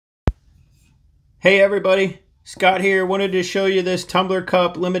Hey everybody, Scott here. Wanted to show you this tumbler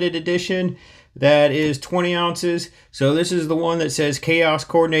cup limited edition that is 20 ounces. So this is the one that says Chaos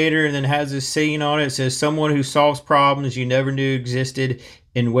Coordinator and then has this saying on it. It says someone who solves problems you never knew existed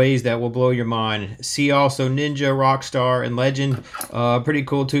in ways that will blow your mind. See also Ninja, Rockstar, and Legend. Pretty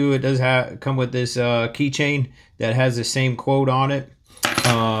cool too. It does come with this keychain that has the same quote on it.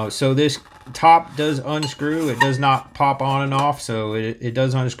 So this top does unscrew. It does not pop on and off, so it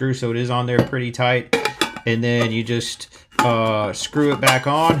does unscrew, so it is on there pretty tight. And then you just screw it back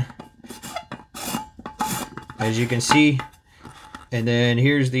on, as you can see. And then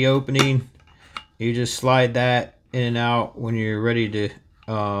here's the opening. You just slide that in and out when you're ready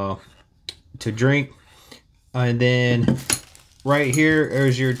to drink. And then right here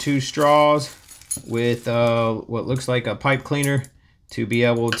is your two straws with what looks like a pipe cleaner to be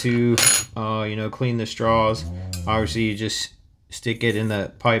able to clean the straws. Obviously you just stick it in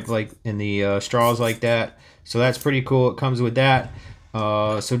the pipe, like in the straws like that. So that's pretty cool. It comes with that.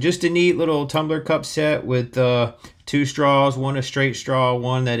 So just a neat little tumbler cup set with two straws, one a straight straw,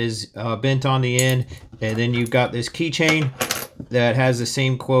 one that is bent on the end, and then you've got this keychain that has the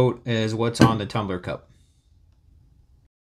same quote as what's on the tumbler cup.